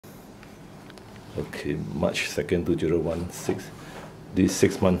Okay, March 2nd, 2016. This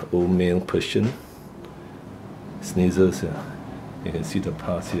 6-month-old male Persian sneezes. You can see the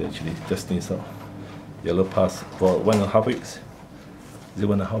pus here actually, just sneeze out. Yellow pus for 1.5 weeks. Is it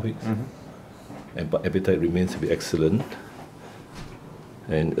 1.5 weeks? And appetite remains to be excellent.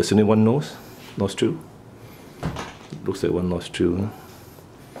 And it's only one nostril. Looks like one nostril.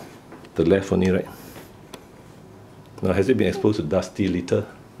 The left only, right? Now, has it been exposed to dusty litter?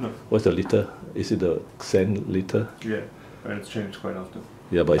 No. What's the litter? Is it the sand litter? Yeah, and it's changed quite often.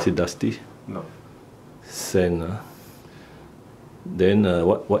 Yeah, but is it dusty? No. Sand. Then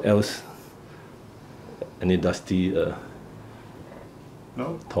what else? Any dusty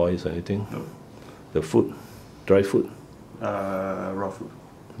No. toys or anything? No. The food, dry food? Raw food.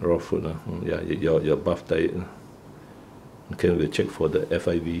 Raw food. Yeah, your buff diet. Okay, we'll check for the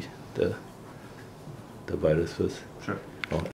FIV, the virus first. Sure.